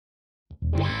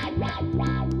What's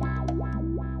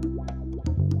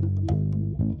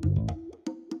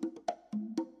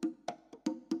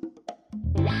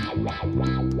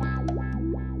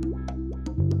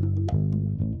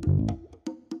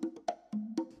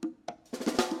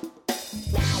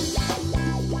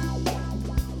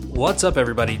up,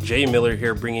 everybody? Jay Miller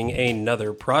here, bringing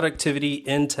another Productivity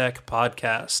in Tech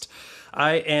podcast.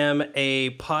 I am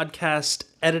a podcast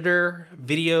editor,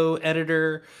 video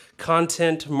editor,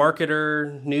 content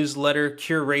marketer, newsletter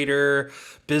curator,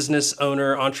 business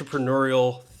owner,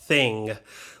 entrepreneurial thing.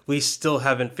 We still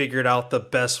haven't figured out the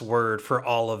best word for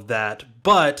all of that,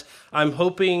 but I'm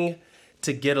hoping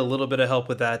to get a little bit of help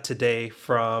with that today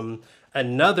from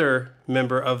another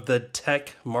member of the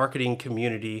tech marketing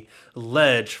community,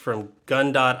 Ledge from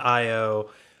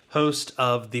Gun.io, host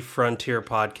of the Frontier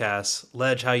podcast.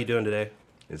 Ledge, how you doing today?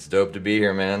 It's dope to be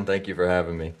here, man. Thank you for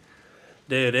having me.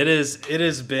 Dude, it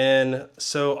has been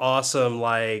so awesome,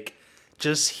 like,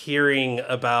 just hearing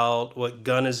about what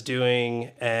Gun is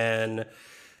doing and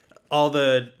all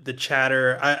the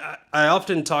chatter. I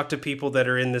often talk to people that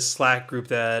are in this Slack group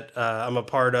that I'm a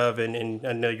part of, and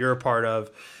I know you're a part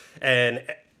of. And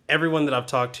everyone that I've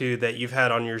talked to that you've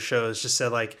had on your show has just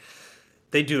said, like,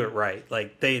 they do it right.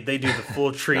 Like, they do the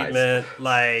full treatment. Nice.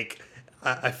 Like,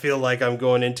 I feel like I'm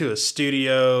going into a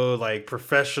studio, like,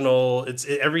 professional.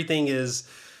 Everything is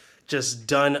just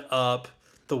done up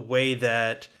the way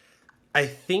that I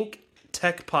think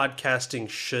tech podcasting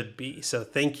should be. So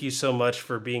thank you so much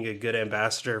for being a good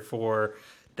ambassador for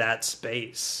that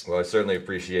space. Well, I certainly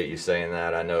appreciate you saying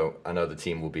that. I know the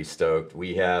team will be stoked.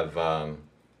 We have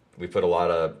we put a lot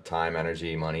of time,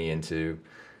 energy, money into,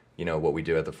 what we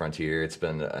do at the Frontier. It's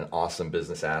been an awesome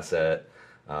business asset.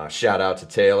 Shout out to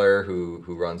Taylor, who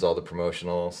runs all the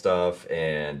promotional stuff,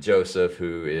 and Joseph,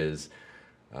 who is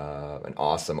an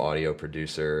awesome audio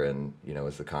producer and,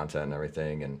 is the content and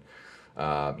everything. And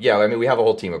we have a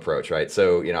whole team approach, right?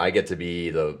 So, I get to be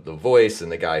the voice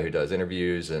and the guy who does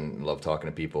interviews and love talking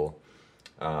to people.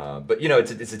 But,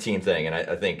 it's a team thing. And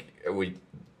I think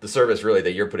the service really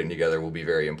that you're putting together will be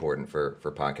very important for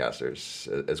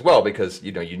podcasters as well, because,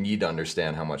 you need to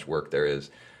understand how much work there is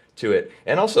to it.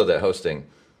 And also that hosting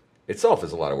itself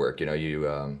is a lot of work.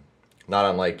 You not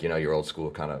unlike, your old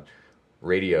school kind of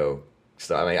radio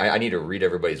stuff. I mean, I need to read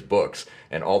everybody's books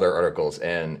and all their articles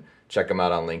and check them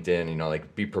out on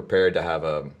LinkedIn, be prepared to have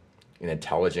an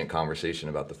intelligent conversation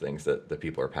about the things that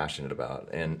people are passionate about.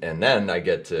 And then I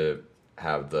get to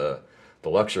have the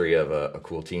luxury of a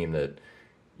cool team that,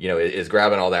 is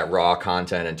grabbing all that raw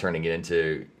content and turning it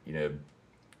into,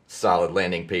 solid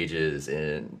landing pages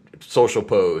and social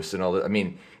posts and all that. I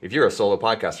mean, if you're a solo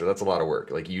podcaster, that's a lot of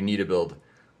work. Like, you need to build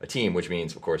a team, which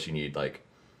means, of course, you need like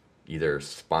either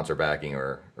sponsor backing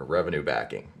or revenue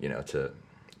backing, to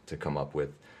come up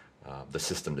with the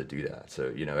system to do that.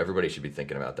 So, everybody should be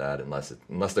thinking about that unless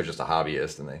they're just a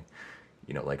hobbyist and they,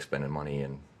 like spending money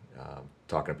and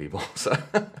talking to people. So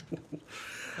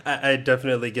I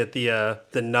definitely get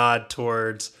the nod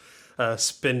towards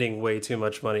spending way too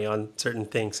much money on certain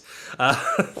things.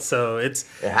 So it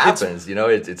happens,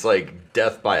 it's like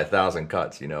death by 1,000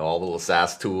 cuts, all the little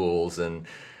SaaS tools and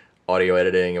audio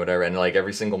editing and whatever. And like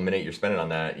every single minute you're spending on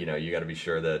that, you got to be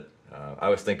sure that I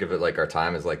always think of it like our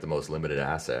time is like the most limited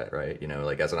asset, right?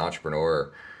 Like as an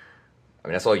entrepreneur, I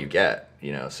mean, that's all you get,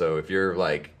 So if you're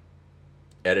like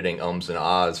editing ums and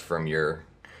ahs from your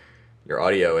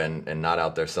audio and not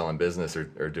out there selling business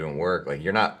or doing work, like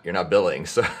you're not billing.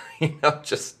 So,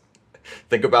 just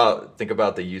think about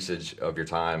the usage of your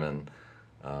time and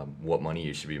what money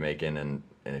you should be making. And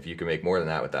if you can make more than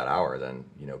that with that hour, then,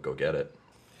 go get it.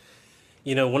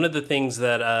 One of the things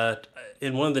that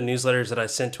in one of the newsletters that I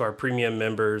sent to our premium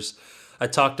members, I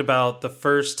talked about the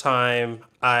first time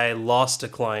I lost a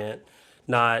client,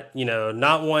 not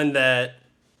one that,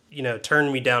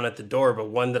 turned me down at the door, but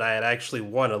one that I had actually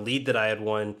won, a lead that I had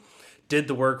won, did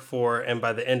the work for, and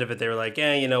by the end of it, they were like,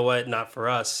 you know what, not for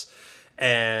us.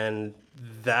 And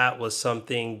that was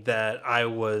something that I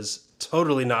was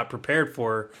totally not prepared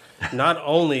for, not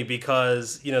only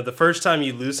because, the first time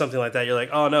you lose something like that, you're like,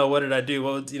 oh no, what did I do?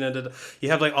 What was, you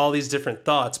have like all these different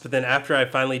thoughts. But then after I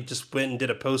finally just went and did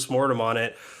a post-mortem on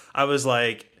it, I was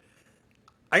like,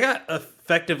 I got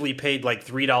effectively paid like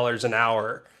 $3 an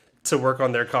hour to work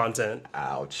on their content.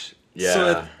 Ouch. Yeah.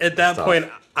 So at that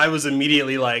point, I was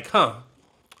immediately like, kind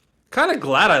of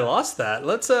glad I lost that.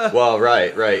 Let's Well,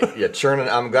 right. Yeah, churn.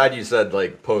 I'm glad you said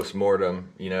like post-mortem.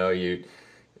 You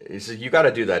got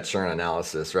to do that churn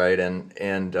analysis, right?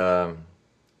 And I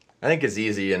think it's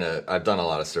easy, and I've done a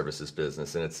lot of services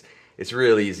business, and it's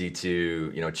real easy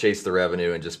to chase the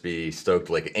revenue and just be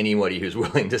stoked like anybody who's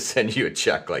willing to send you a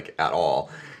check like at all.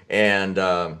 And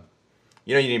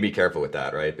you need to be careful with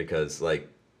that, right? Because like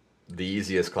the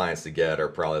easiest clients to get are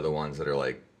probably the ones that are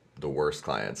like the worst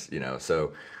clients,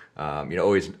 So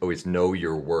always know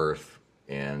your worth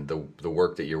and the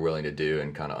work that you're willing to do,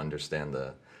 and kind of understand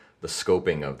the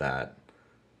scoping of that,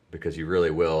 because you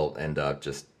really will end up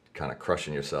just kind of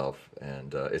crushing yourself.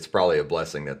 And it's probably a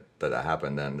blessing that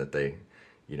happened then, that they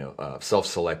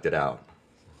self-selected out.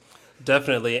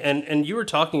 Definitely. And you were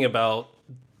talking about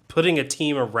putting a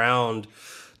team around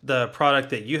the product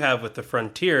that you have with the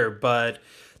Frontier, but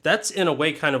that's in a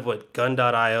way kind of what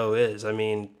Gun.io is. I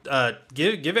mean,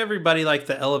 give everybody like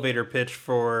the elevator pitch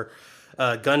for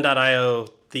Gun.io,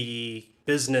 the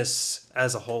business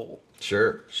as a whole.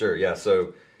 Sure. Yeah.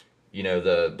 So,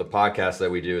 the podcast that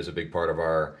we do is a big part of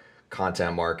our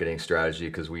content marketing strategy,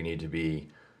 because we need to be,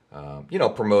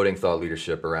 promoting thought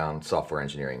leadership around software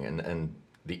engineering and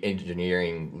the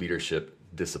engineering leadership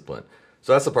discipline.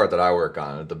 So that's the part that I work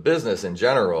on. The business in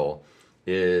general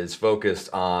is focused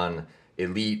on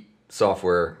elite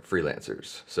software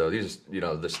freelancers. So these,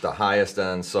 this the highest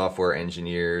end software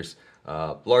engineers,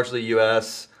 largely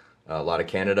U.S., a lot of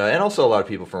Canada, and also a lot of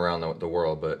people from around the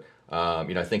world. But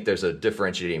I think there's a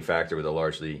differentiating factor with a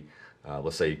largely,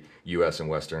 let's say, U.S. and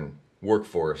Western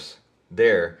workforce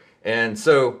there. And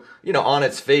so, on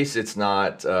its face, it's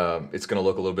not, it's going to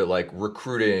look a little bit like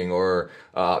recruiting or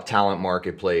talent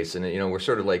marketplace. And, we're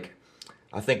sort of like,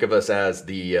 I think of us as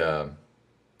the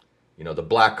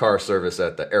black car service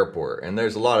at the airport. And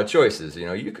there's a lot of choices.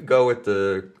 You could go with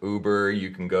the Uber, you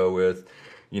can go with,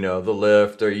 the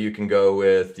Lyft, or you can go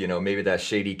with, maybe that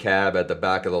shady cab at the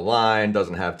back of the line,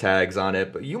 doesn't have tags on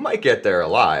it, but you might get there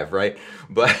alive, right?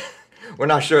 But we're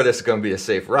not sure this is going to be a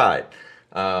safe ride.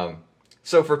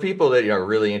 So for people that are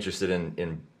really interested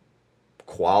in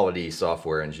quality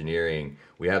software engineering,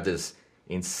 we have this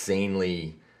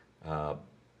insanely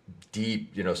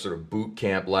deep, sort of boot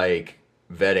camp like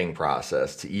vetting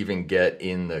process to even get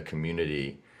in the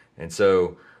community. And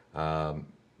so,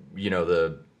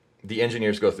 the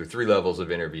engineers go through 3 levels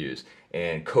of interviews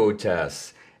and code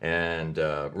tests and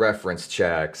reference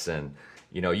checks, and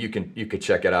you could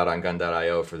check it out on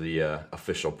Gun.io for the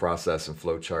official process and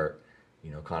flowchart.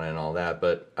 Kind of and all that.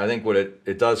 But I think what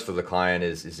it does for the client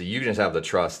is that you just have the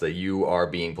trust that you are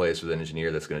being placed with an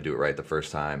engineer that's going to do it right the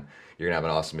first time. You're going to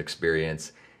have an awesome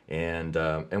experience. And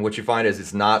what you find is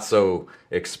it's not so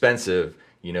expensive,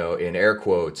 in air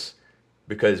quotes,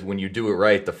 because when you do it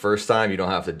right the first time, you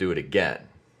don't have to do it again.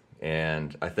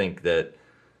 And I think that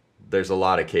there's a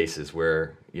lot of cases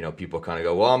where, people kind of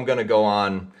go, well, I'm going to go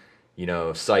on,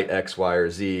 site X, Y, or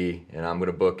Z, and I'm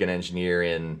going to book an engineer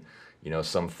in,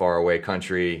 some faraway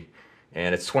country,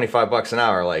 and it's $25 an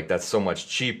hour. Like, that's so much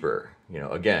cheaper,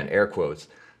 again, air quotes.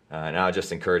 And I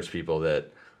just encourage people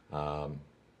that,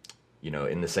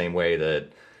 in the same way that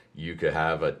you could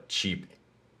have a cheap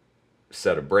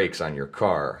set of brakes on your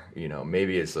car,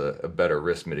 maybe it's a better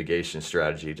risk mitigation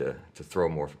strategy to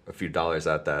throw a few dollars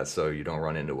at that so you don't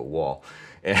run into a wall.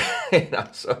 And,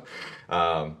 so,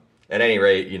 at any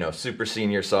rate, super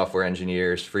senior software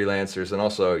engineers, freelancers, and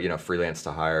also, freelance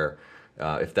to hire,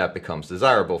 if that becomes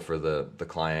desirable for the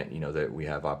client, that we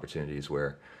have opportunities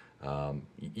where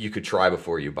you could try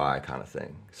before you buy kind of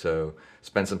thing. So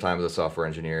spend some time with a software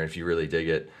engineer. If you really dig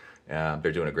it,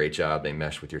 they're doing a great job, they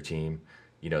mesh with your team,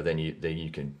 then you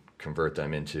can convert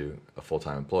them into a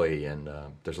full-time employee. And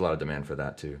there's a lot of demand for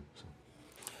that too. So.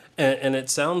 And it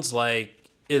sounds like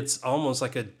it's almost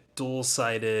like a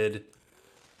double-sided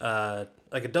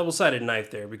knife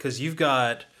there, because you've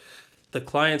got the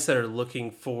clients that are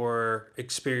looking for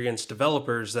experienced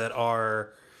developers that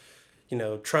are,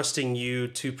 trusting you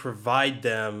to provide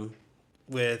them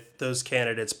with those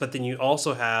candidates. But then you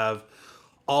also have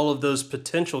all of those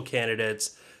potential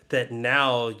candidates that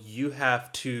now you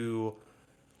have to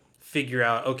figure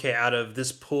out, okay, out of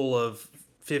this pool of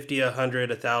 50, 100,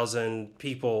 1,000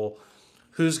 people,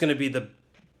 who are going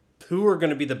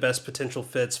to be the best potential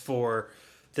fits for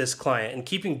this client, and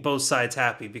keeping both sides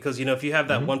happy. Because, if you have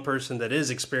that one person that is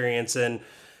experienced and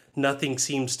nothing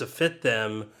seems to fit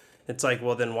them, it's like,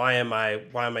 well, then why am I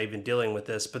even dealing with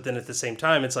this? But then at the same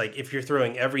time, it's like, if you're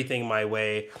throwing everything my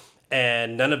way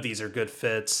and none of these are good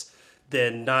fits,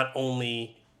 then not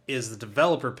only is the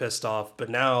developer pissed off, but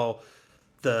now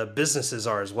the businesses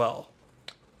are as well.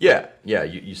 Yeah.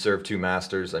 You serve 2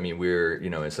 masters. I mean, we're,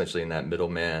 essentially in that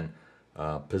middleman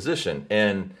position.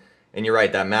 And you're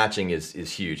right, that matching is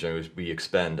huge. I mean, we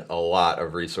expend a lot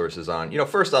of resources on,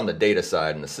 first on the data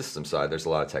side and the system side. There's a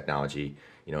lot of technology,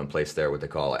 in place there, what they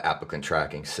call applicant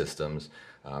tracking systems.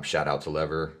 Shout out to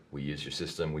Lever. We use your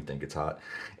system. We think it's hot.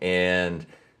 And,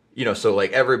 so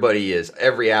like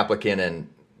every applicant and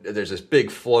there's this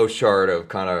big flow chart of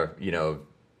kind of,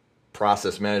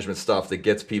 process management stuff that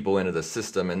gets people into the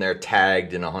system, and they're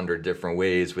tagged in 100 different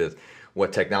ways with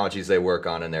what technologies they work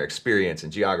on and their experience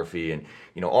and geography and,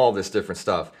 all this different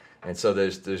stuff. And so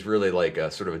there's really like a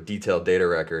sort of a detailed data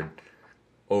record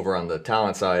over on the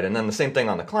talent side, and then the same thing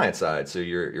on the client side. So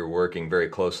you're working very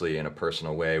closely in a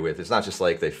personal way with, it's not just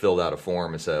like they filled out a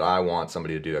form and said, I want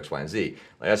somebody to do X, Y, and Z.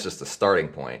 Like, that's just the starting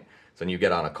point. So then you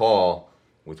get on a call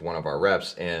with one of our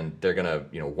reps, and they're gonna,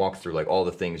 walk through like all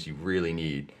the things you really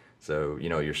need. So,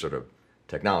 your sort of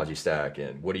technology stack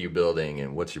and what are you building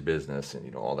and what's your business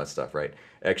and, all that stuff, right?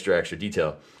 Extra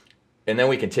detail. And then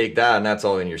we can take that, and that's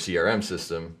all in your CRM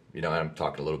system. And I'm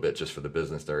talking a little bit just for the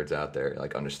business nerds out there,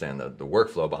 like understand the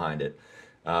workflow behind it.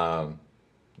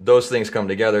 Those things come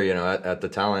together, at the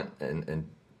talent and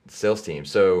sales team.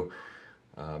 So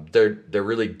they're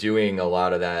really doing a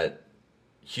lot of that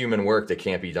human work that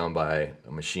can't be done by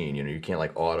a machine. You can't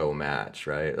like auto match,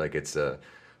 right? Like it's a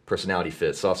personality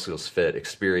fit, soft skills fit,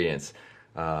 experience,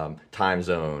 time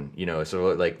zone. So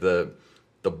like the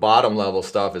bottom level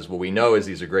stuff is what we know is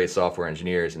these are great software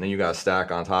engineers, and then you got to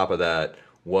stack on top of that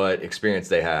what experience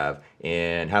they have,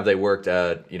 and have they worked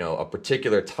at a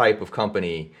particular type of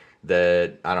company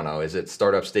that, I don't know, is it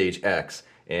startup stage X,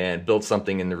 and built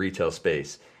something in the retail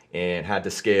space and had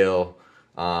to scale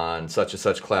on such and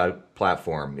such cloud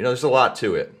platform. There's a lot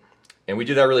to it, and we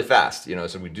do that really fast.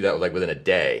 So we do that like within a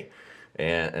day,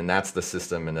 and that's the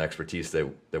system and the expertise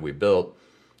that we built.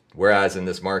 Whereas in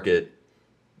this market,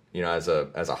 as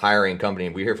a hiring company,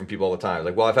 we hear from people all the time,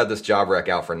 like, well, I've had this job rec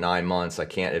out for 9 months. I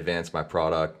can't advance my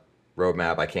product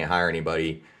roadmap. I can't hire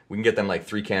anybody. We can get them like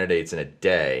 3 candidates in a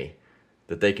day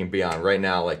that they can be on right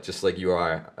now, like just like you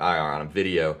are, I are on a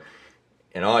video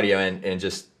and audio, and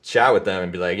just chat with them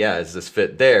and be like, yeah, does this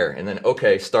fit there? And then,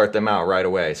 okay, start them out right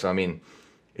away. So, I mean,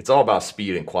 it's all about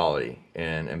speed and quality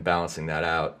and balancing that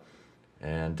out.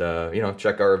 And,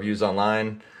 check our reviews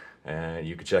online, and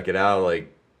you can check it out.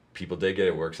 Like, people dig it.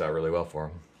 It works out really well for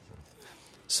them.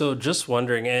 So just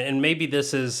wondering, and maybe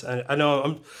this is, I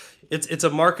know it's a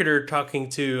marketer talking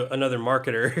to another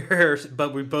marketer,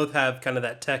 but we both have kind of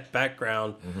that tech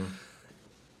background.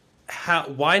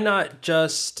 Mm-hmm. Why not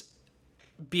just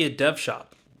be a dev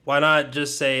shop? Why not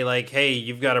just say like, hey,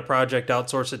 you've got a project,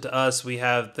 outsource it to us. We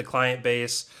have the client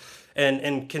base,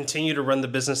 and continue to run the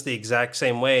business the exact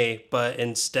same way, but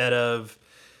instead of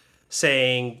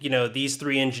saying, these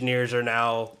 3 engineers are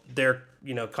now they're,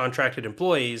 contracted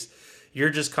employees, you're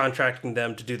just contracting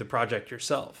them to do the project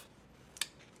yourself.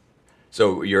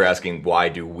 So you're asking, why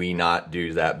do we not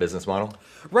do that business model?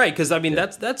 Right, because I mean,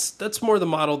 that's more the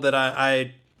model that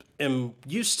I am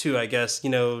used to, I guess.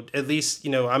 At least,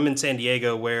 I'm in San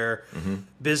Diego, where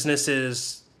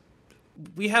businesses,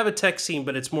 we have a tech scene,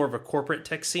 but it's more of a corporate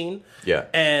tech scene. Yeah.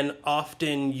 And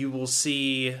often you will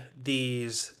see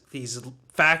these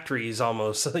factories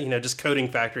almost, just coding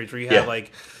factories where you have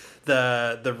like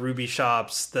the Ruby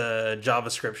shops, the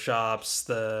JavaScript shops,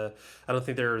 I don't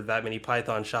think there are that many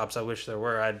Python shops. I wish there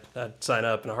were. I'd sign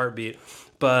up in a heartbeat.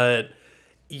 But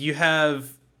you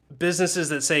have businesses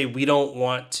that say, we don't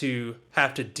want to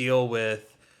have to deal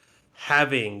with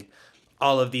having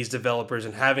all of these developers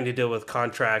and having to deal with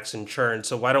contracts and churn.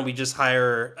 So why don't we just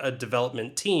hire a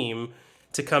development team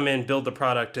to come in, build the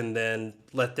product, and then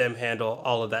let them handle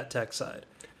all of that tech side?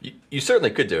 You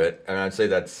certainly could do it. I mean, I'd say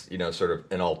that's, sort of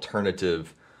an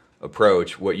alternative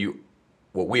approach. What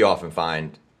we often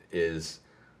find is,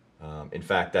 in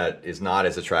fact, that is not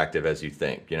as attractive as you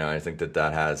think. I think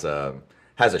that has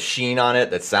a sheen on it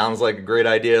that sounds like a great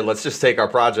idea. Let's just take our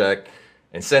project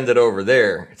and send it over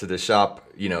there to the shop,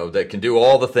 that can do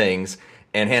all the things,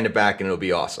 and hand it back, and it'll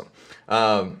be awesome.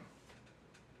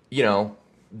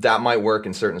 That might work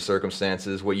in certain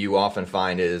circumstances. What you often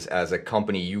find is, as a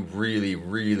company, you really,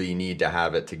 really need to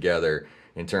have it together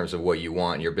in terms of what you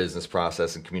want in your business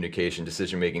process and communication,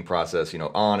 decision-making process,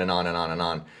 on and on and on and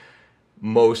on.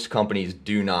 Most companies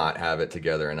do not have it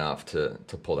together enough to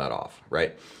pull that off,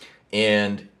 right?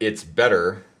 And it's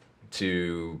better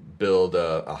to build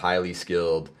a highly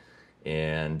skilled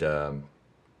and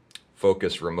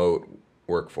focused remote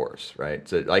workforce, right?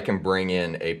 So I can bring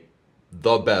in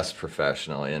the best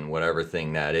professional in whatever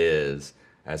thing that is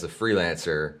as a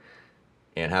freelancer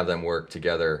and have them work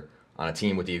together on a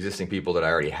team with the existing people that I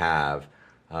already have.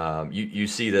 You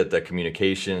see that the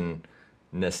communication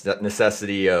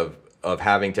necessity of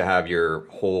having to have your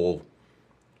whole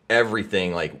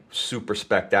everything like super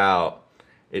spec'd out,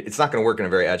 it's not going to work in a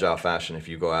very agile fashion if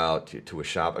you go out to a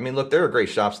shop. I mean, look, there are great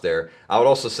shops there. I would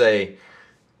also say,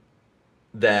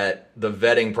 that the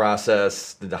vetting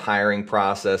process, the hiring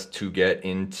process to get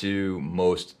into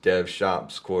most dev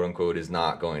shops, quote unquote, is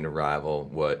not going to rival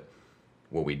what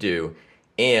we do.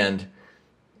 And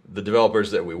the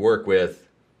developers that we work with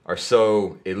are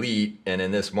so elite and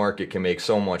in this market can make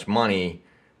so much money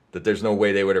that there's no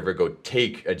way they would ever go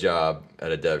take a job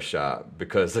at a dev shop,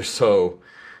 because they're so,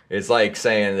 it's like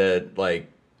saying that, like,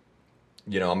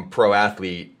 you know, I'm a pro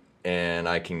athlete and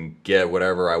I can get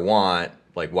whatever I want.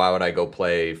 Like, why would I go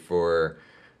play for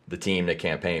the team that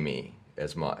can't pay me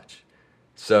as much?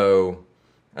 So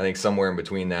I think somewhere in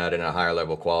between that and a higher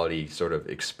level quality sort of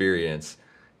experience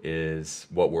is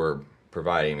what we're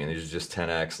providing. I mean, there's just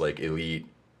 10x like elite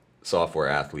software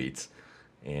athletes,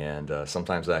 and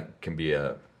sometimes that can be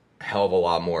a hell of a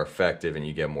lot more effective, and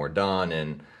you get more done.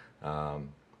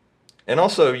 And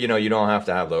also, you know, you don't have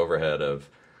to have the overhead of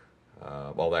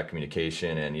all that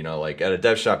communication. And, you know, like at a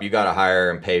dev shop, you got to hire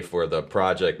and pay for the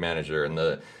project manager and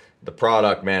the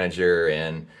product manager,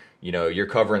 and, you know, you're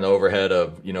covering the overhead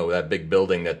of, you know, that big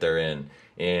building that they're in,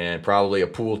 and probably a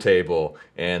pool table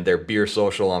and their beer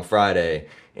social on Friday.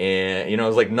 And, you know,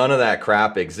 it's like none of that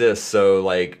crap exists. So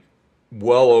like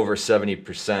well over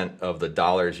 70% of the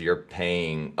dollars you're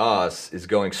paying us is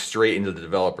going straight into the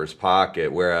developer's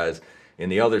pocket. Whereas in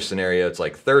the other scenario, it's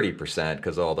like 30%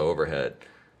 because of all the overhead.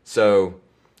 So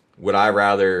would I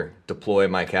rather deploy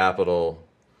my capital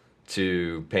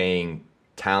to paying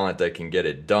talent that can get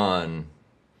it done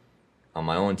on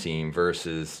my own team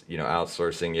versus, you know,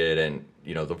 outsourcing it? And,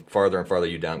 you know, the farther and farther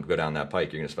you go down that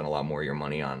pike, you're going to spend a lot more of your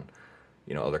money on,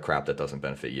 you know, other crap that doesn't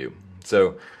benefit you.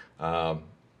 So,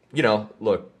 you know,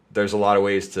 look, there's a lot of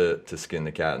ways to skin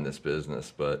the cat in this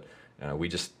business, but we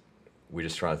just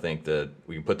try to think that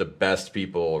we can put the best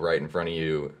people right in front of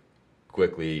you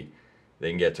quickly. They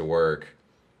can get to work.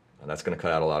 That's going to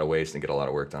cut out a lot of waste and get a lot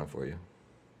of work done for you.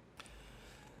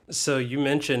 So you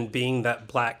mentioned being that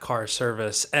black car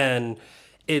service, and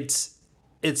it's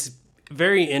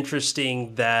very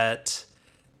interesting that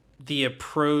the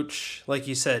approach, like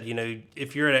you said, you know,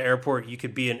 if you're at an airport, you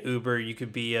could be an Uber, you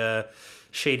could be a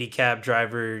shady cab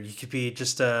driver, you could be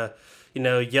just a, you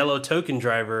know, yellow token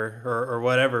driver or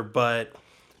whatever, but,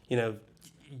 you know,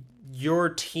 your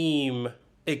team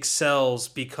excels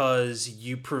because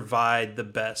you provide the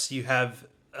best. You have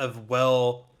a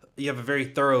very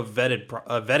thorough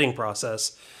vetting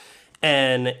process,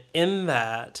 and in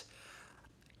that,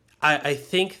 I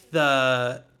think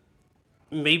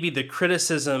maybe the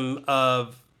criticism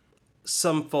of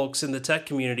some folks in the tech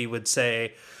community would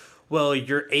say, well,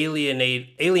 you're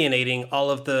alienating all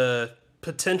of the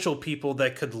potential people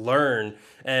that could learn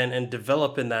and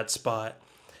develop in that spot.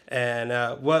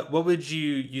 And what would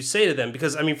you say to them?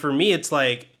 Because, I mean, for me, it's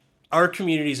like our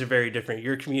communities are very different.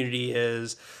 Your community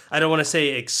is, I don't want to say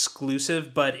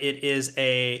exclusive, but it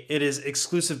is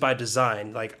exclusive by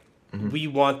design. Like, we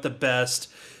want the best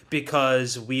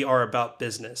because we are about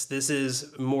business. This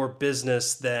is more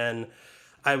business than,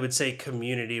 I would say,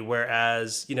 community.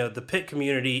 Whereas, you know, the Pit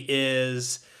community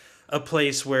is a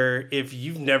place where if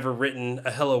you've never written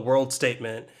a Hello World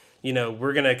statement, you know,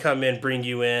 we're going to come in, bring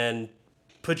you in,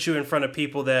 put you in front of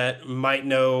people that might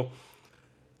know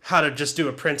how to just do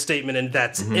a print statement and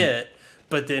that's it,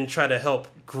 but then try to help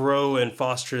grow and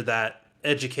foster that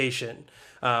education.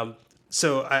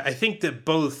 So I think that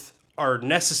both are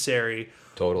necessary.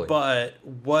 Totally. But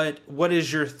what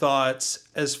is your thoughts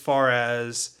as far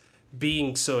as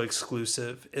being so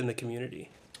exclusive in the community?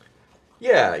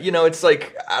 Yeah, you know, it's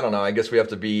like, I don't know, I guess we have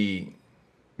to be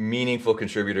meaningful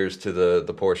contributors to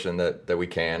the portion that we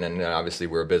can, and obviously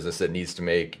we're a business that needs to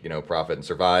make, you know, profit and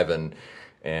survive, and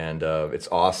it's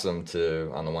awesome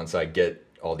to, on the one side, get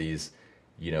all these,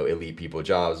 you know, elite people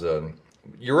jobs.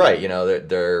 You're right, you know,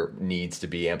 there needs to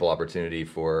be ample opportunity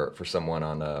for someone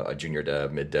on a junior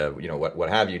dev, mid dev, you know, what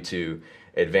have you, to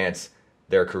advance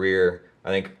their career. I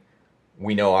think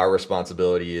we know our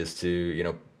responsibility is to, you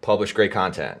know, publish great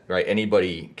content, right?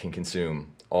 Anybody can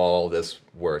consume all this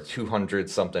work, 200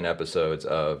 something episodes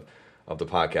of the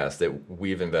podcast that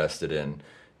we've invested in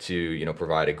to, you know,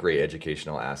 provide a great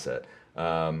educational asset.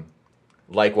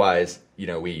 Likewise, you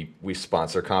know, we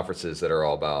sponsor conferences that are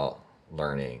all about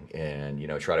learning, and, you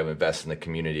know, try to invest in the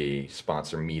community,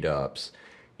 sponsor meetups,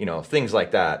 you know, things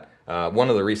like that. One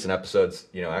of the recent episodes,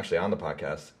 you know, actually on the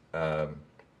podcast,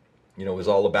 you know, was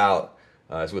all about,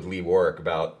 it's with Lee Warwick,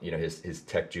 about, you know, his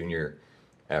Tech Junior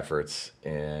efforts.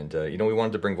 And, you know, we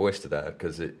wanted to bring voice to that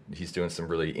because he's doing some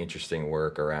really interesting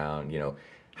work around, you know,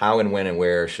 how and when and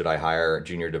where should I hire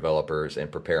junior developers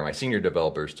and prepare my senior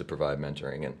developers to provide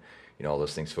mentoring and, you know, all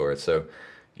those things for it. So,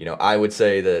 you know, I would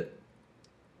say that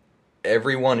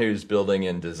everyone who's building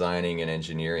and designing an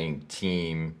engineering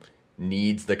team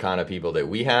needs the kind of people that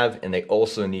we have, and they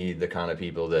also need the kind of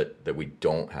people that we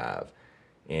don't have.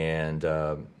 And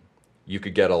you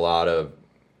could get a lot of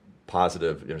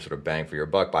positive, sort of bang for your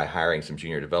buck by hiring some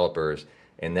junior developers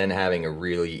and then having a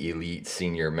really elite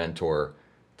senior mentor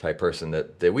type person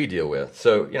that we deal with.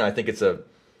 So, I think it's a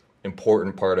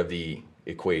important part of the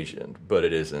equation, but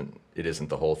it isn't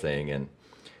the whole thing. And,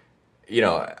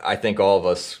 I think all of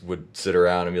us would sit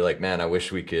around and be like, man, I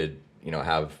wish we could,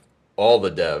 have all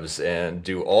the devs and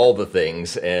do all the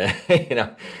things. And,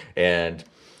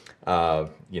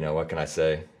 what can I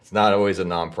say? It's not always a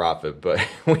nonprofit, but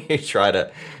we try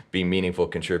to be meaningful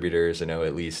contributors,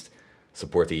 at least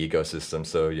support the ecosystem.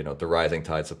 So, the rising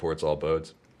tide supports all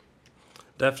boats.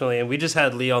 Definitely. And we just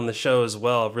had Lee on the show as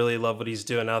well. Really love what he's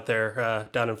doing out there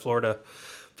down in Florida.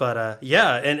 But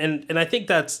yeah, and I think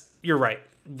you're right.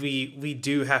 We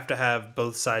do have to have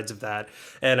both sides of that.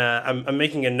 And I'm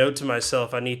making a note to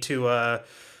myself. I need to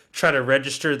try to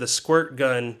register the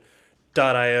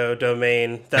squirtgun.io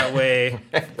domain. That way,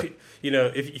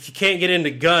 if you can't get into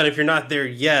gun, if you're not there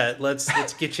yet,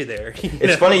 let's get you there.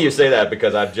 It's funny you say that,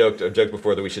 because I've joked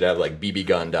before that we should have like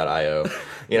bbgun.io.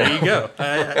 There you go.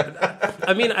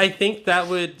 I mean, I think that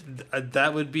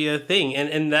would be a thing,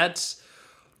 and that's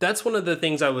one of the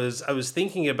things I was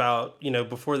thinking about,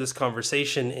 before this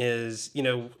conversation is,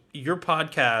 your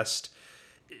podcast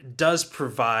does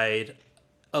provide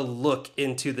a look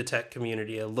into the tech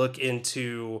community, a look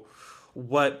into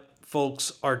what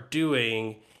folks are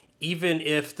doing, even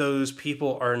if those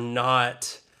people are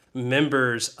not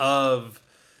members of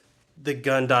the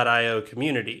gun.io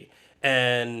community.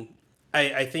 And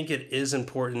I think it is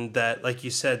important that, like you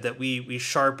said, that we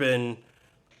sharpen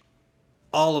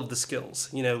all of the skills.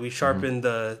 We sharpen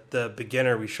the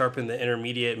beginner, we sharpen the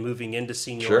intermediate, moving into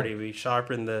seniority, sure. We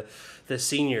sharpen the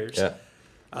seniors. Yeah.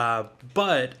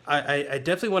 But I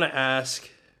definitely want to ask,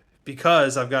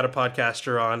 because I've got a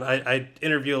podcaster on, I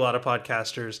interview a lot of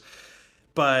podcasters,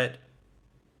 but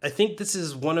I think this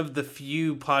is one of the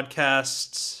few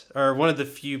podcast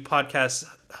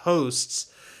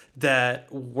hosts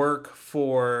that work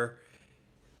for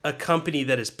a company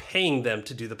that is paying them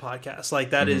to do the podcast. Like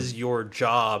that is your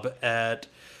job at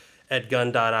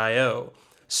gun.io.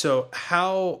 So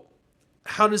how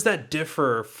does that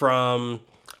differ from,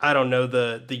 I don't know,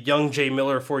 the young Jay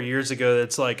Miller 4 years ago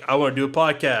that's like, I want to do a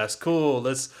podcast. Cool.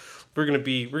 We're gonna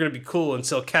be cool and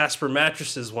sell Casper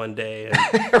mattresses one day.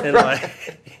 And like,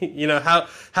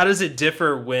 how does it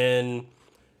differ when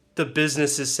the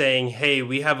business is saying, hey,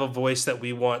 we have a voice that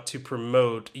we want to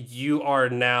promote. You are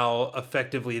now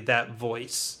effectively that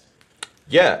voice.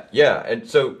 Yeah. And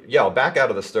so, I'll back out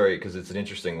of the story because it's an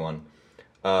interesting one.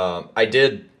 I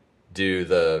did do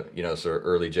the, sort of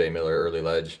early Jay Miller, early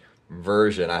Ledge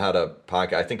version. I had a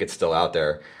podcast, I think it's still out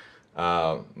there,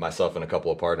 myself and a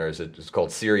couple of partners. It was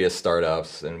called Serious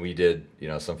Startups, and we did,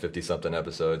 some 50-something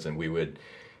episodes, and we would,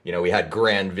 we had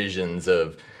grand visions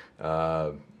of,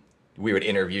 we would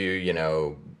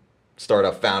interview,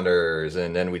 startup founders,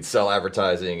 and then we'd sell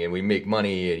advertising, and we make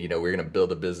money, and, we're going to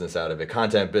build a business out of it,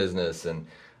 content business. And,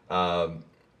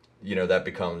 that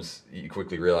becomes, you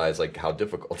quickly realize like how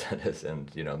difficult that is, and,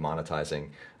 monetizing.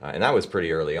 And that was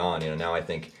pretty early on. Now I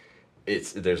think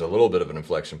there's a little bit of an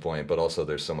inflection point, but also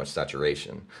there's so much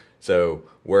saturation. So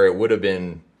where it would have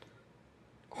been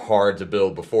hard to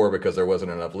build before because there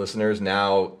wasn't enough listeners,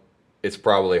 now it's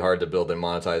probably hard to build and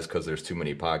monetize because there's too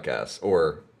many podcasts,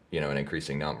 or, an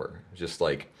increasing number, just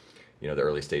like, the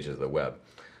early stages of the web.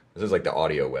 This is like the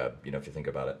audio web, if you think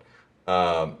about it.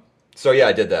 So yeah,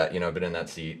 I did that, I've been in that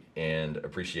seat and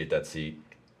appreciate that seat.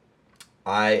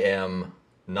 I am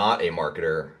not a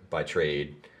marketer by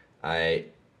trade. I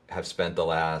have spent the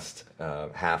last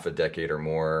half a decade or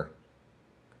more,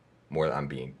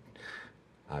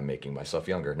 I'm making myself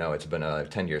younger. No, it's been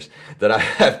 10 years that I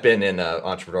have been in an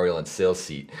entrepreneurial and sales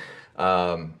seat.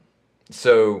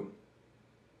 So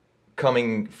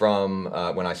coming from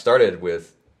when I started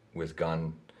with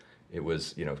Gun, it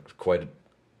was, quite a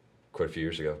few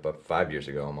years ago, about 5 years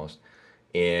ago almost.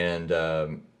 And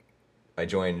I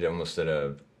joined almost at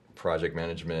a project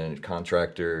management,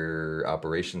 contractor,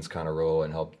 operations kind of role,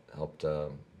 and helped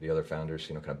the other founders,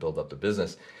 kind of build up the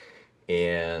business.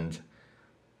 And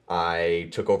I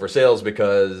took over sales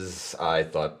because I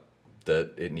thought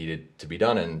that it needed to be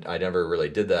done, and I never really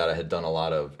did that. I had done a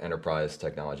lot of enterprise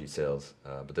technology sales,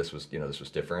 but this was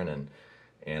different,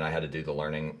 and I had to do the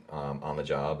learning on the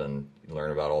job and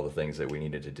learn about all the things that we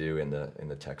needed to do in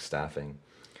the tech staffing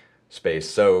space.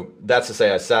 So that's to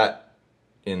say, I sat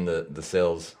in the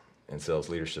sales and sales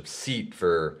leadership seat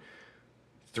for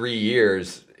 3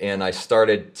 years, and I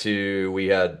started to. We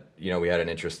had an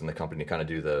interest in the company to kind of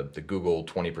do the Google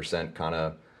 20% kind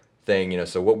of thing.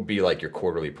 So what would be like your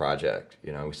quarterly project?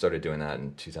 We started doing that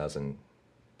in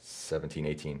 2017,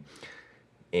 18.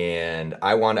 And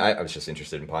I was just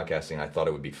interested in podcasting. I thought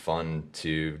it would be fun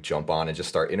to jump on and just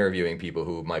start interviewing people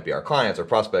who might be our clients or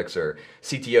prospects or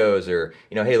CTOs or,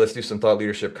 hey, let's do some thought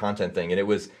leadership content thing. And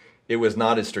it was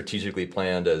not as strategically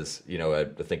planned as, I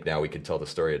think now we could tell the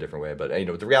story a different way. But,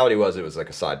 the reality was it was like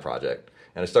a side project.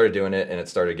 And I started doing it, and it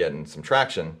started getting some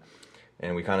traction.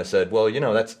 And we kind of said, well,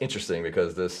 that's interesting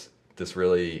because this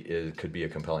really could be a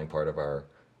compelling part of our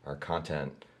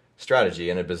content strategy.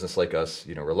 And a business like us,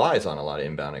 relies on a lot of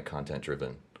inbound and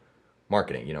content-driven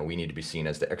marketing. We need to be seen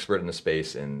as the expert in the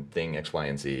space in thing X, Y,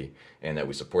 and Z, and that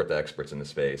we support the experts in the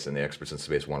space, and the experts in the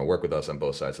space want to work with us on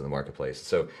both sides of the marketplace.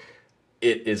 So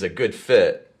it is a good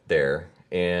fit there.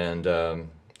 And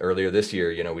earlier this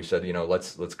year, we said,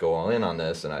 let's go all in on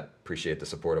this, and I appreciate the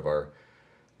support of our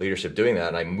leadership doing that.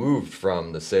 And I moved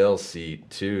from the sales seat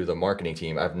to the marketing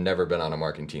team. I've never been on a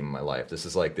marketing team in my life. This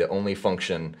is like the only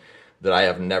function that I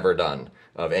have never done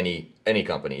of any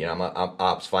company. I'm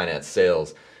ops, finance,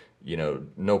 sales,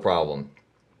 no problem.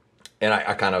 And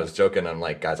I kind of was joking. I'm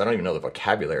like, guys, I don't even know the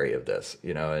vocabulary of this,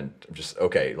 and I'm just,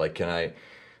 okay, like,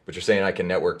 but you're saying I can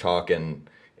network, talk, and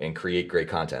create great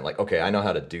content. Like, okay, I know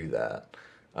how to do that.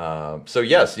 So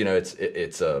yes,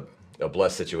 it's a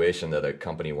blessed situation that a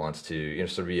company wants to,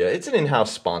 sort of be it's an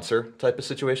in-house sponsor type of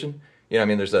situation.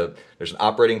 There's an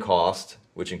operating cost,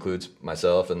 which includes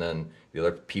myself and then the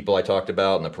other people I talked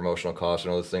about and the promotional costs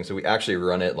and all those things. So we actually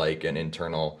run it like an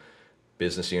internal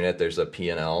business unit. There's a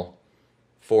P&L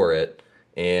for it.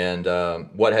 And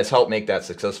what has helped make that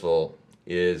successful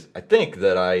is I think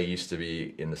that I used to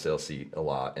be in the sales seat a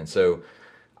lot. And so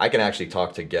I can actually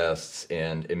talk to guests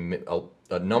and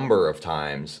a number of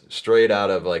times straight out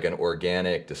of like an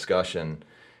organic discussion,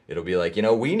 it'll be like,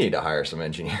 we need to hire some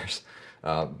engineers.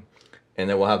 And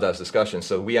then we'll have those discussions.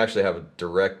 So we actually have a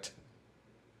direct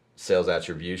sales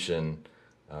attribution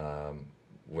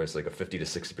where it's like a 50 to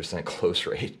 60% close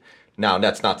rate. Now,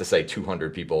 that's not to say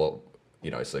 200 people,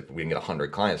 it's like we can get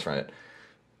 100 clients from it.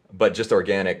 But just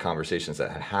organic conversations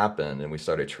that had happened, and we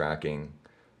started tracking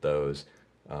those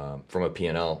from a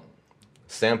P&L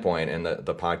standpoint, and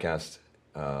the podcast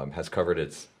has covered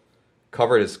its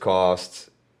costs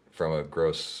from a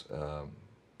gross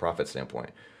profit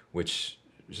standpoint, which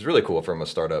is really cool from a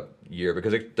startup year,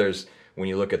 because there's, when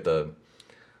you look at the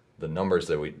numbers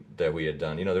that we had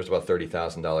done, there's about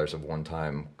 $30,000 of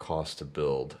one-time cost to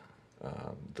build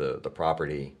the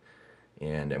property,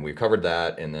 and we covered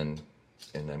that, and then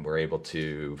we're able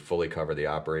to fully cover the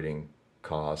operating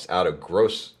costs out of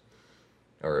gross,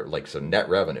 or like, so net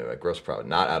revenue at gross profit,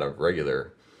 not out of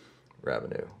regular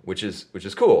revenue, which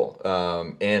is cool.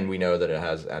 And we know that it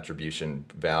has attribution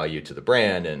value to the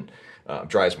brand and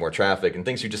drives more traffic and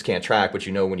things you just can't track, but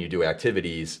when you do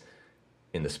activities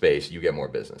in the space, you get more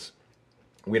business.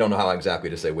 We don't know how exactly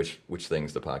to say which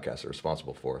things the podcasts are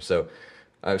responsible for. So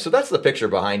that's the picture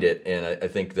behind it, and I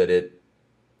think that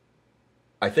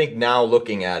I think now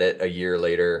looking at it a year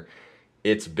later,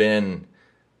 it's been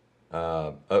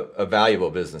a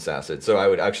valuable business asset. So I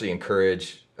would actually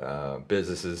encourage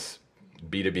businesses,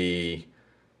 B2B,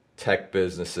 tech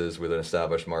businesses with an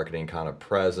established marketing kind of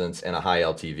presence and a high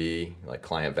LTV, like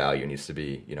client value needs to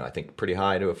be, I think pretty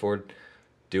high to afford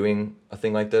doing a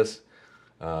thing like this,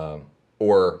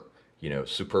 or,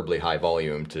 superbly high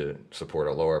volume to support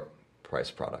a lower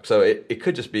price product. So it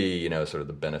could just be, sort of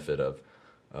the benefit of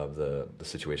the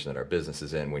situation that our business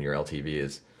is in. When your LTV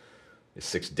is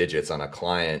 6 digits on a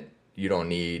client, you don't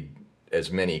need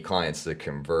as many clients to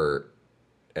convert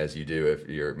as you do if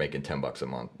you're making $10 a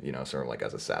month, sort of like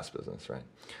as a SaaS business, right?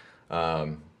 So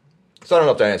I don't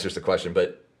know if that answers the question,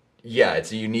 but yeah,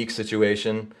 it's a unique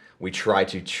situation. We try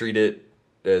to treat it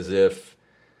as if,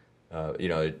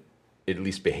 it at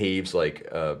least behaves like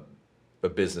a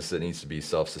business that needs to be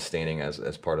self-sustaining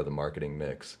as part of the marketing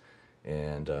mix.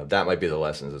 And that might be the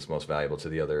lessons that's most valuable to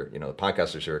the other, the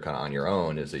podcasters who are kind of on your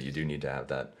own, is that you do need to have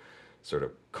that sort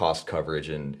of cost coverage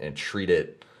and treat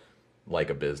it like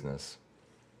a business.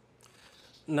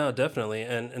 No, definitely.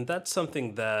 And that's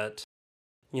something that,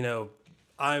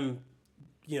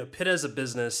 Pitt as a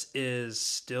business is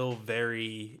still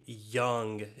very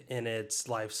young in its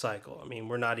life cycle. I mean,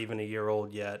 we're not even a year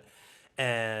old yet.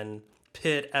 And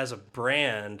Pitt as a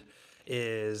brand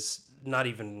is not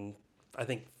even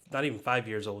 5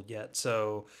 years old yet.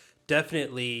 So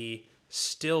definitely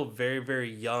still very,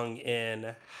 very young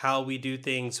in how we do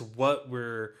things, what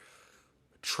we're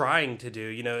trying to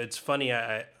do. It's funny,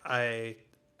 I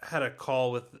had a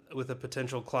call with a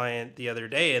potential client the other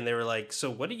day, and they were like, "So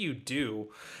what do you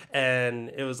do?" And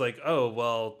it was like, "Oh,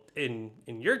 well, in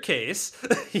your case,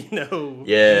 these Yeah, are the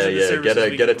yeah.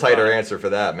 services we Get can a tighter provide." answer for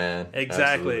that, man.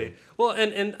 Exactly. Absolutely. Well,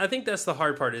 and I think that's the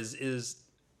hard part is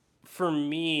for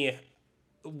me,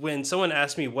 when someone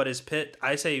asks me what is Pitt,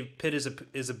 I say Pitt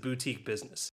is a boutique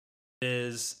business.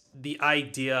 Is the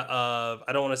idea of,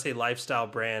 I don't want to say lifestyle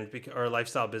brand or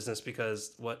lifestyle business,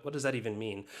 because what does that even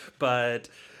mean? But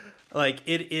like,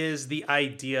 it is the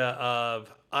idea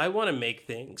of, I want to make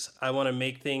things. I want to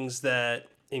make things that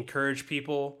encourage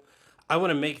people. I want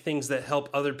to make things that help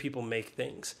other people make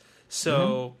things.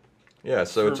 So Yeah,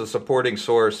 so it's a supporting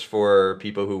source for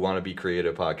people who want to be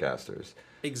creative podcasters.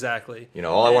 exactly.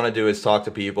 All I want to do is talk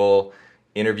to people,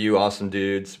 interview awesome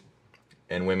dudes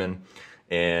and women,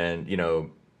 and,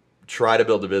 try to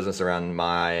build a business around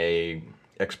my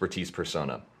expertise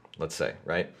persona, let's say,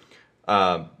 right?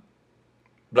 But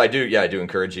I do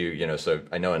encourage you, so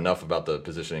I know enough about the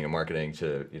positioning and marketing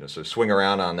to, so swing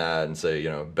around on that and say,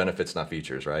 benefits, not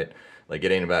features, right? Like,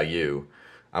 it ain't about you.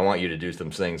 I want you to do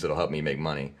some things that'll help me make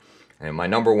money. And my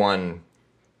number one,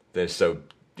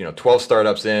 12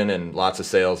 startups in and lots of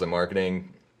sales and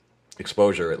marketing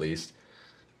exposure, at least,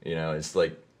 it's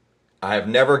like, I have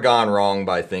never gone wrong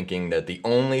by thinking that the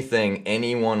only thing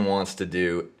anyone wants to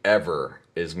do ever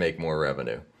is make more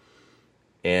revenue.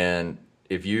 And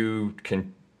if you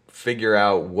can figure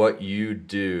out what you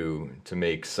do to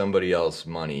make somebody else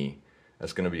money,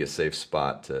 that's going to be a safe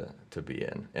spot to be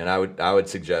in. And I would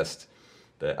suggest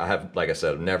that I have, like I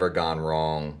said, never gone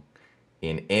wrong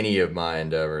in any of my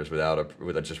endeavors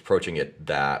without just approaching it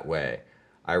that way.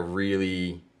 I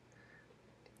really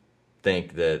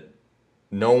think that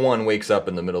no one wakes up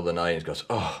in the middle of the night and goes,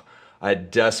 "Oh, I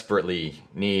desperately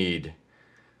need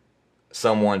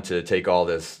someone to take all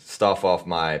this stuff off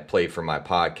my plate for my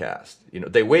podcast."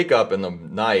 They wake up in the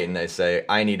night and they say,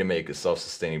 "I need to make a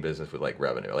self-sustaining business with like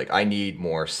revenue. Like, I need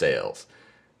more sales."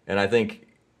 And I think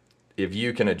if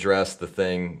you can address the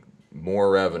thing,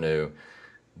 more revenue,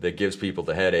 that gives people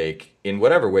the headache in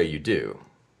whatever way you do,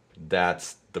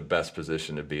 that's the best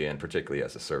position to be in, particularly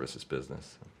as a services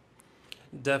business.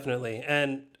 Definitely.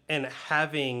 And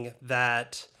having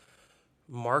that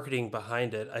marketing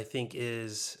behind it, I think,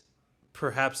 is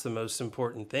perhaps the most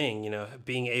important thing,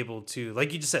 being able to,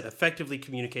 like you just said, effectively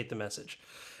communicate the message.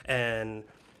 And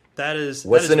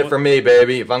what's in it for me,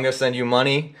 baby? If I'm going to send you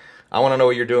money, I want to know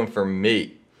what you're doing for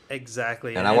me.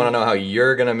 Exactly. And I want to know how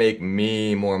you're going to make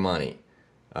me more money.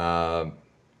 And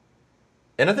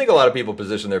I think a lot of people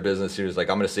position their business here as like,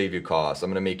 I'm going to save you costs. I'm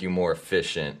going to make you more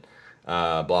efficient.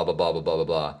 Blah, blah, blah, blah, blah, blah,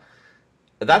 blah.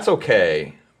 That's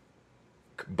okay,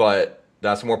 but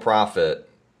that's more profit.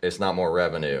 It's not more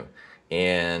revenue.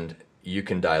 And you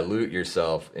can dilute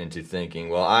yourself into thinking,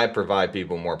 well, I provide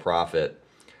people more profit.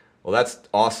 Well, that's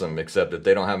awesome, except if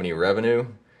they don't have any revenue,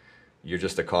 you're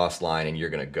just a cost line and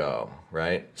you're going to go,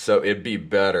 right? So it'd be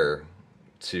better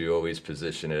to always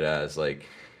position it as like,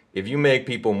 if you make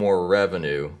people more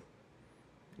revenue,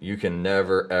 you can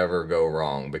never, ever go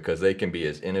wrong, because they can be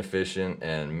as inefficient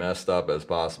and messed up as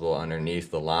possible underneath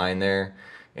the line there,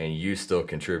 and you still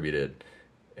contributed,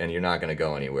 and you're not going to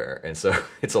go anywhere. And so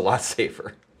it's a lot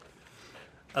safer.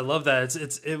 I love that.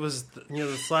 It was,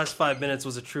 this last 5 minutes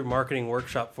was a true marketing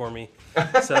workshop for me.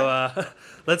 So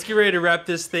let's get ready to wrap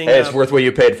this thing up. Hey, it's worth what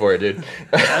you paid for it, dude.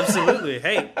 Absolutely.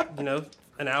 Hey,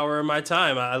 an hour of my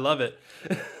time. I love it.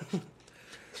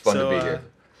 It's fun to be here.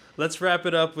 Let's wrap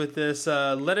it up with this.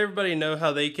 Let everybody know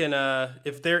how they can,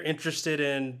 if they're interested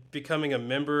in becoming a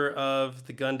member of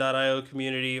the Gun.io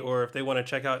community, or if they want to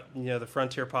check out, the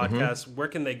Frontier podcast, where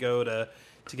can they go to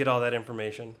get all that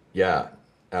information? Yeah,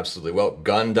 absolutely. Well,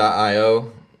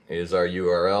 Gun.io is our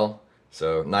URL,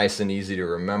 so nice and easy to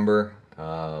remember.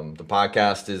 The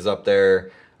podcast is up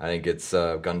there. I think it's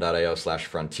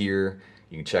gun.io/frontier.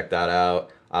 You can check that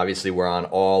out. Obviously, we're on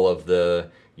all of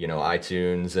the,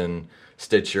 iTunes and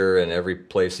Stitcher and every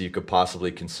place you could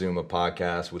possibly consume a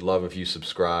podcast. We'd love if you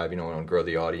subscribe. We want to grow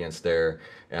the audience there.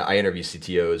 I interview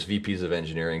CTOs, VPs of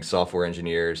engineering, software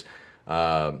engineers,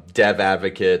 dev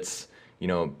advocates,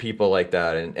 people like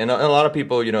that. And a lot of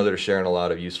people, that are sharing a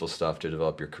lot of useful stuff to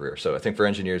develop your career. So I think for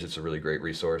engineers, it's a really great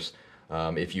resource.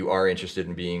 If you are interested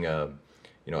in being a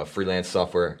freelance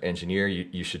software engineer,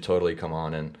 you should totally come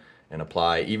on and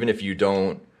apply. Even if you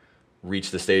don't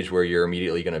reach the stage where you're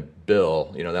immediately going to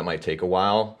bill, that might take a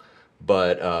while,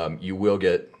 but you will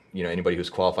get, anybody who's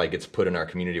qualified gets put in our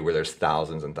community where there's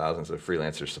thousands and thousands of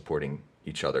freelancers supporting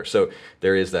each other. So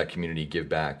there is that community give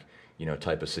back,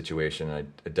 type of situation. I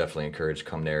definitely encourage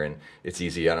come there, and it's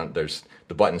easy.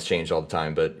 The buttons change all the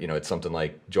time, but it's something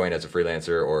like join as a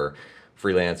freelancer or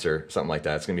freelancer, something like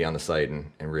that. It's going to be on the site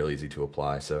and real easy to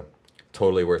apply. So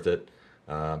totally worth it.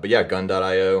 But yeah,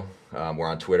 gun.io. We're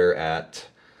on Twitter at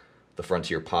The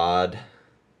Frontier Pod.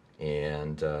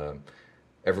 And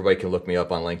everybody can look me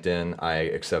up on LinkedIn. I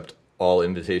accept all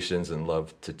invitations and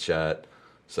love to chat.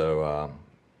 So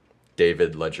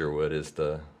David Ledgerwood is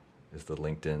the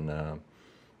LinkedIn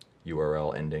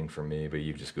URL ending for me, but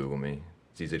you just Google me.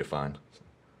 It's easy to find.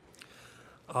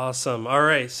 Awesome. All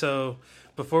right. So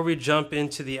before we jump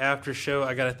into the after show,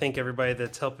 I got to thank everybody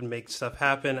that's helping make stuff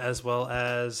happen, as well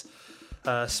as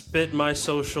spit my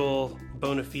social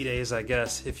bona fides, I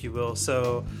guess, if you will.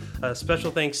 So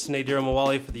special thanks to Nadir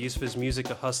Mawali for the use of his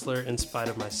music, A Hustler in Spite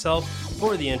of Myself,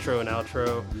 for the intro and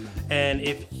outro. And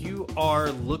if you are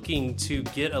looking to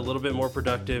get a little bit more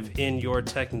productive in your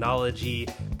technology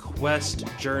quest,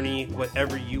 journey,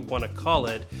 whatever you want to call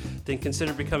it, then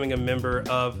consider becoming a member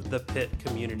of the PIT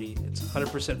community. It's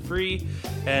 100% free,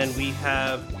 and we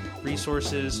have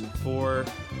resources for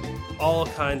all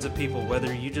kinds of people,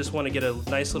 whether you just want to get a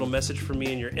nice little message from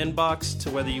me in your inbox, to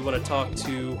whether you want to talk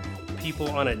to people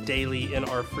on a daily in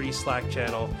our free Slack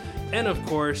channel. And of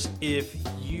course, if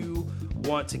you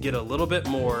want to get a little bit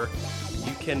more,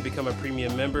 you can become a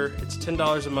premium member. It's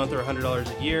 $10 a month or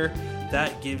 $100 a year.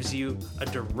 That gives you a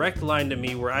direct line to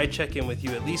me where I check in with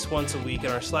you at least once a week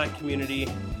in our Slack community,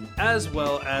 as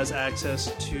well as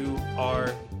access to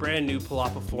our brand new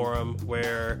Palapa forum,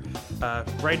 where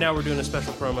right now we're doing a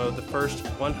special promo. The first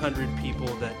 100 people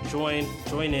that join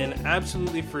in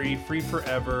absolutely free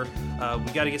forever.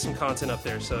 We got to get some content up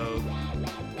there, so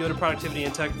go to Productivity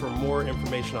in Tech for more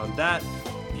information on that.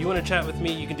 If you want to chat with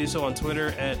me, you can do so on Twitter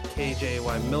at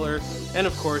KJYMiller. And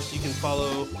of course, you can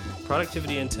follow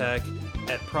Productivity in Tech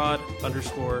at prod_in_tech.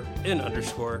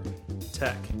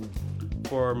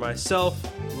 For myself,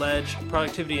 Ledge,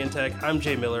 Productivity in Tech, I'm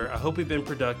Jay Miller. I hope we've been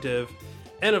productive.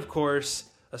 And of course,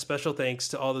 a special thanks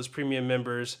to all those premium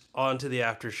members on to the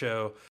after show.